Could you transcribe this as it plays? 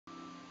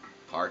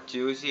Part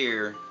 2 is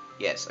here.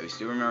 Yes, I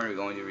still remember we're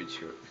going to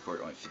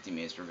record only 15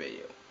 minutes per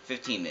video.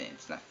 15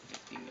 minutes, not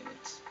 50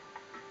 minutes.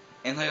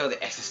 And look at all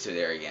the X's to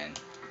there again.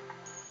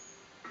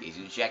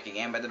 Easy to check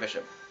again by the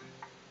bishop.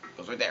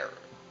 Goes right there.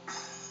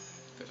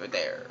 Goes right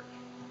there.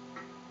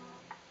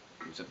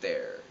 Moves up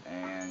there.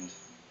 And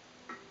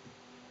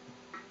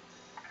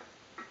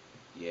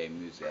yeah, he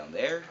moves down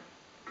there.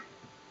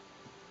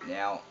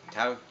 Now,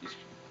 Tau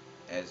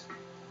has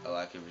a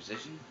lack of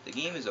precision. The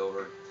game is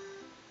over.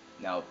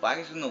 Now, Black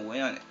is going to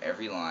win on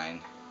every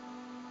line.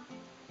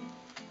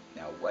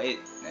 Now, White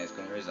is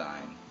going to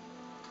resign.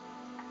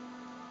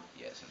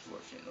 Yes,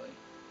 unfortunately.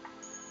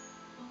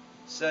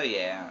 So,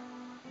 yeah.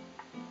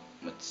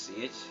 Let's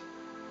see it.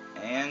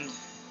 And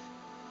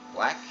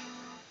Black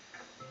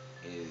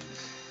is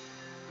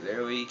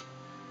literally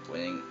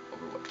winning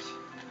over White.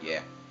 Yeah.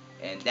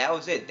 And that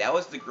was it. That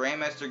was the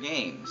Grandmaster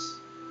games.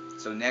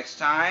 So, next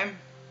time,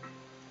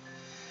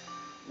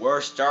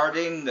 we're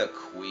starting the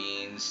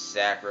Queen's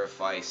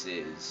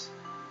Sacrifices.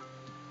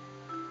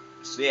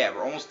 So yeah,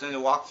 we're almost done the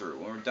walkthrough.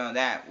 When we're done with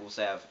that, we'll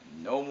have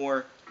no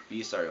more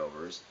B-Star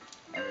overs.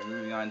 And we're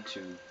moving on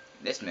to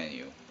this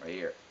menu right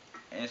here.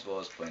 And as well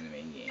as playing the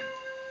main game.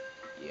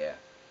 Yeah.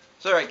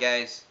 So alright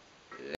guys,